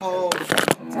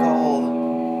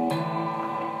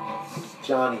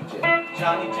Johnny Jim?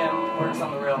 Johnny Jim works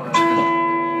on the railroad.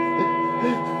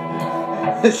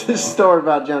 It's a story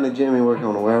about Johnny Jim. He worked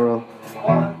on the railroad.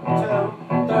 1, 2,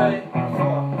 3,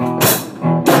 4.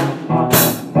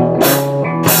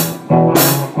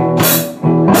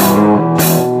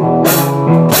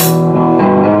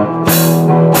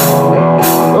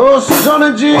 Oh, Son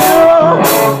of Jim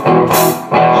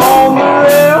on the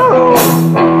railroad.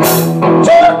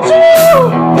 Choo-choo,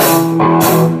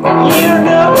 you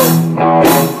know.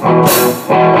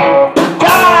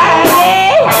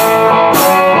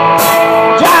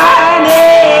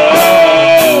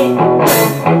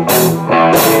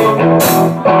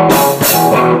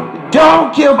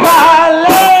 Don't kill Polly.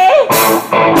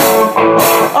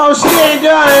 Oh, she ain't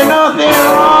done nothing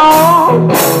wrong.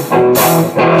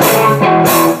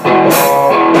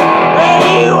 When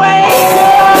you wake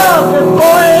up at 4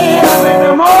 a.m. in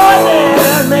the morning,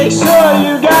 make sure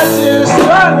you got your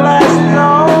sunglasses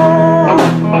on.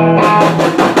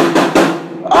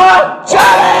 Oh,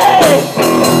 Charlie,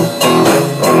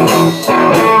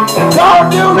 don't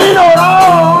do me no wrong.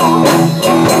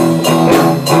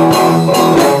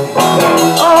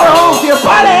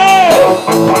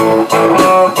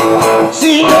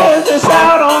 She is just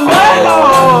out on the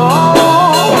lawn.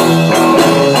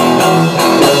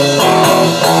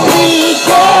 She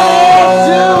can't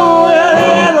do it,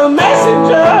 and a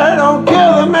messenger don't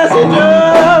kill the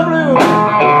messenger blue.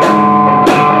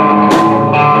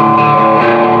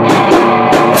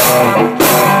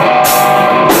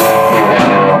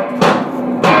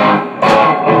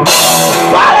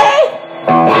 Body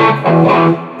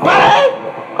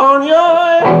on your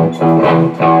head.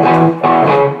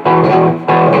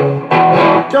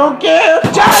 Don't give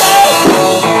Johnny.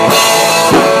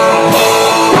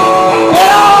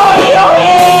 Get on your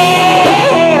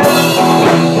head.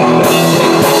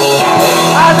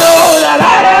 I know that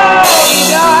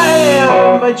I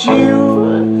am, but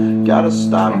you gotta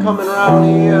stop coming around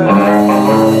here.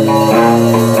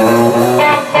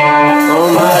 Oh,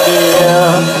 my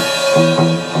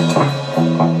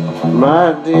dear,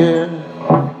 my dear.